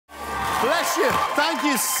Bless you. Thank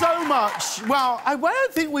you so much. Well, I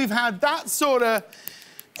don't think we've had that sort of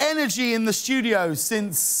energy in the studio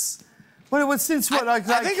since... Well, since what? I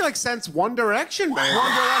think since One Direction, man.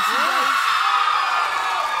 One Direction.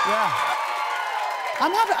 Yeah.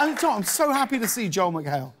 I'm happy. I'm so happy to see Joel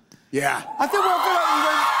McHale. Yeah. I feel like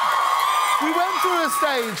we went through a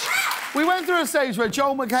stage. We went through a stage where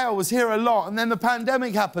Joel McHale was here a lot, and then the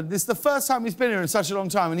pandemic happened. This is the first time he's been here in such a long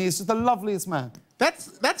time, and he's just the loveliest man.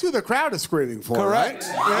 That's who the crowd is screaming for, correct?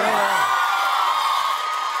 Right? Yeah.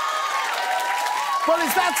 Well,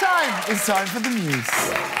 it's that time. It's time for the news.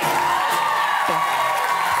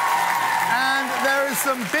 And there is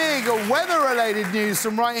some big weather-related news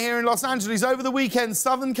from right here in Los Angeles. Over the weekend,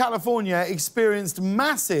 Southern California experienced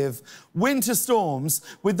massive winter storms,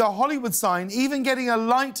 with the Hollywood sign even getting a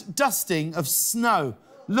light dusting of snow.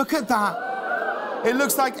 Look at that. It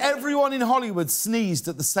looks like everyone in Hollywood sneezed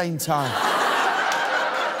at the same time.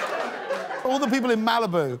 All the people in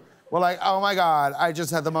Malibu were like, oh my God, I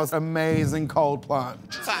just had the most amazing cold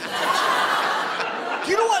plunge.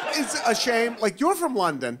 You know what is a shame? Like, you're from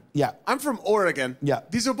London. Yeah. I'm from Oregon. Yeah.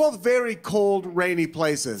 These are both very cold, rainy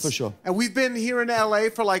places. For sure. And we've been here in LA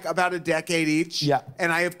for like about a decade each. Yeah.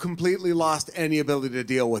 And I have completely lost any ability to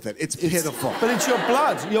deal with it. It's pitiful. But it's your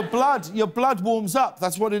blood. Your blood warms up.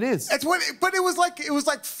 That's what it is. That's what. But it was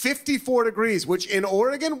like 54 degrees, which in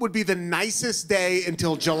Oregon would be the nicest day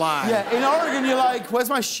until July. Yeah. In Oregon, you're like, where's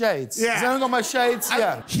my shades? Yeah. Has anyone got my shades?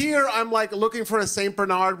 Yeah. Here, I'm like looking for a Saint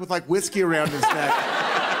Bernard with like whiskey around his neck.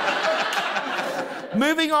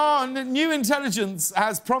 Moving on, new intelligence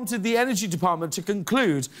has prompted the Energy Department to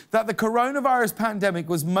conclude that the coronavirus pandemic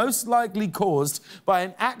was most likely caused by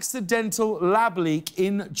an accidental lab leak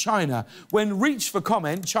in China. When reached for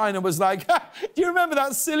comment, China was like, do you remember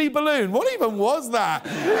that silly balloon? What even was that?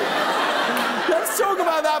 Let's talk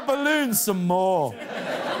about that balloon some more.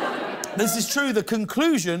 This is true. The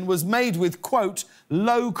conclusion was made with, quote,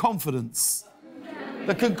 low confidence.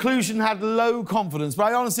 The conclusion had low confidence, but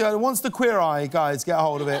I honestly, once the Queer Eye guys get a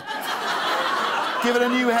hold of it, give it a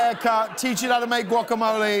new haircut, teach it how to make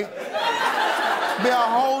guacamole, be a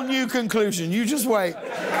whole new conclusion. You just wait.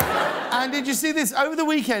 And did you see this? Over the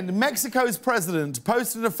weekend, Mexico's president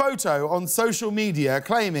posted a photo on social media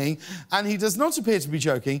claiming, and he does not appear to be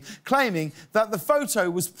joking, claiming that the photo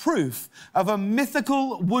was proof of a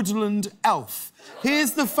mythical woodland elf.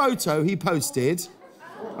 Here's the photo he posted,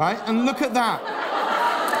 right? And look at that.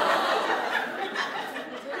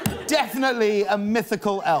 Definitely a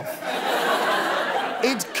mythical elf.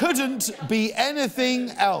 It couldn't be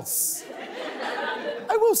anything else.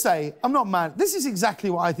 I will say, I'm not mad. This is exactly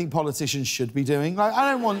what I think politicians should be doing. Like,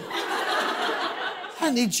 I don't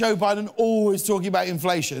need Joe Biden always talking about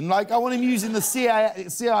inflation. Like, I want him using the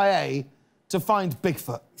CIA to find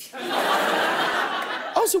Bigfoot.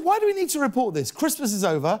 Also, why do we need to report this? Christmas is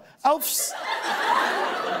over. Elves...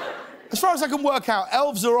 As far as I can work out,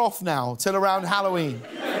 elves are off now till around Halloween.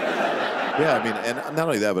 Yeah, I mean, and not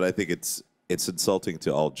only that, but I think it's insulting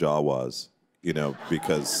to all Jawas, you know,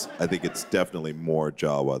 because I think it's definitely more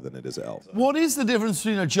Jawa than it is elf. What is the difference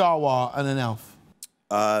between a Jawa and an elf?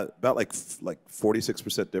 About like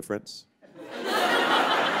 46% difference.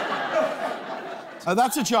 Oh,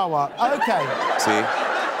 that's a Jawa. Okay. See?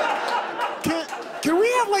 Can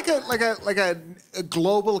we have like a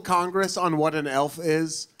global congress on what an elf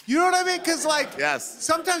is? You know what I mean? Because, like, yes.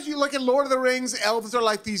 Sometimes you look at Lord of the Rings, elves are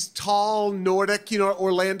like these tall, Nordic, you know,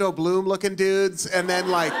 Orlando Bloom-looking dudes, and then,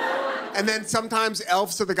 like... And then sometimes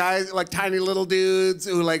elves are the guys, like, tiny little dudes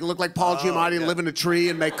who, like, look like Paul Giamatti and live in a tree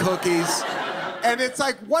and make cookies. And it's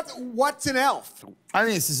like, what's an elf? I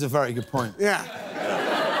think this is a very good point. Yeah.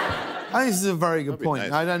 I think this is a very good point.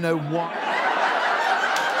 Nice. I don't know what...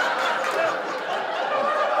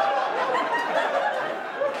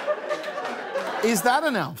 Is that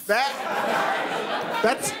an elf?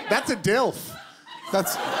 That's a DILF.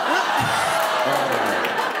 That's...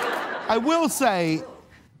 I will say,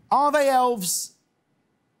 are they elves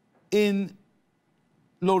in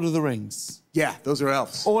Lord of the Rings? Yeah, those are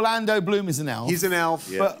elves. Orlando Bloom is an elf. He's an elf.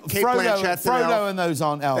 Yeah. But Kate Blanchett's an elf. Frodo and those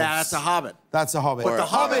aren't elves. Yeah, that's a hobbit. That's a hobbit. But the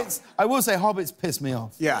hobbits, I will say, hobbits piss me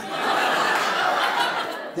off. Yeah.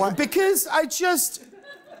 Why? Because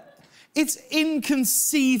it's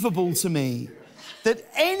inconceivable to me that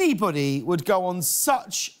anybody would go on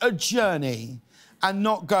such a journey and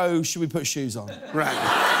not go, should we put shoes on? Right.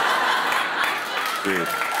 Agreed.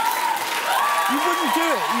 You wouldn't do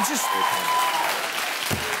it. You just...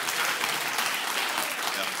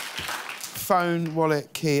 Phone,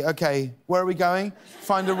 wallet, key. Okay, where are we going?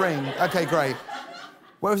 Find a ring. Okay, great.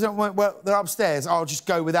 Where is it? Well, they're upstairs. I'll just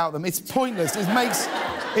go without them. It's pointless. It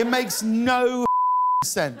makes no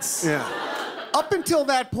sense. Yeah. Up until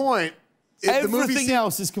that point, everything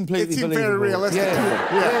else is completely seemed believable. very realistic.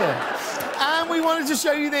 Yeah. And we wanted to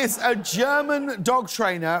show you this. A German dog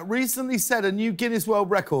trainer recently set a new Guinness World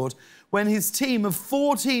Record when his team of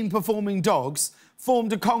 14 performing dogs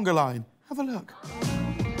formed a conga line. Have a look.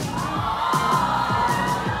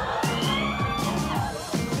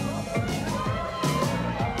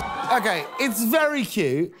 OK, it's very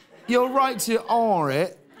cute. You're right to awe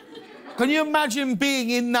it. Can you imagine being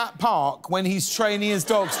in that park when he's training his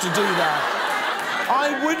dogs to do that?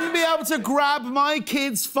 I wouldn't be able to grab my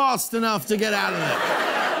kids fast enough to get out of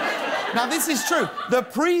it. Now, this is true. The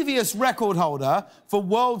previous record holder for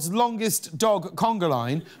world's longest dog conga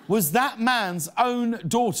line was that man's own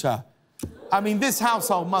daughter. I mean, this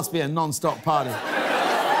household must be a non-stop party.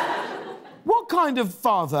 What kind of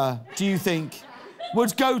father do you think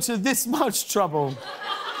would go to this much trouble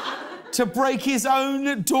to break his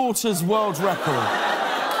own daughter's world record?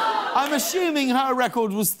 I'm assuming her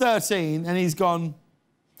record was 13 and he's gone,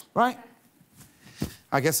 right,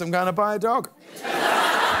 I guess I'm going to buy a dog.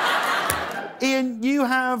 Ian, you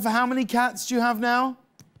have, how many cats do you have now?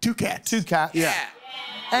 2 cats. 2 cats? Yeah.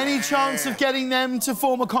 Any chance of getting them to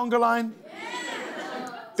form a conga line?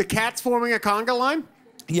 The cats forming a conga line?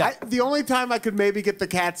 Yeah. The only time I could maybe get the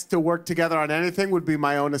cats to work together on anything would be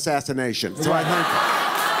my own assassination. So I think...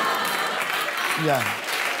 Yeah.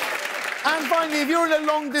 And finally, if you're in a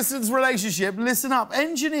long-distance relationship, listen up.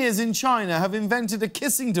 Engineers in China have invented a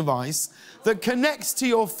kissing device that connects to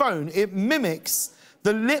your phone. It mimics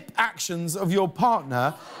the lip actions of your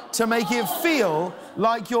partner to make it feel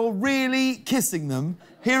like you're really kissing them.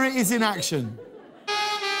 Here it is in action.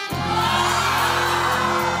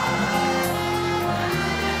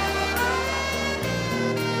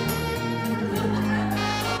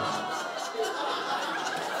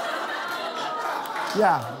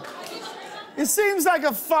 Yeah. It seems like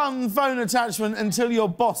a fun phone attachment until your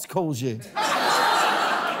boss calls you.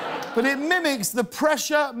 But it mimics the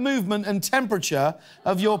pressure, movement and temperature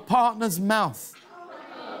of your partner's mouth.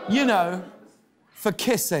 You know, for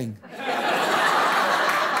kissing.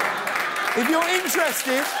 If you're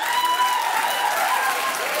interested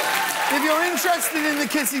in the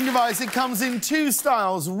kissing device, it comes in 2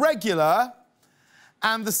 styles, regular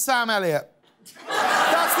and the Sam Elliott.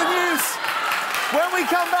 That's the news. When we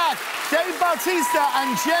come back, Dave Bautista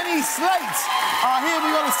and Jenny Slate are here.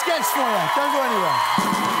 We've got a sketch for you. Don't go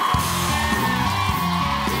anywhere.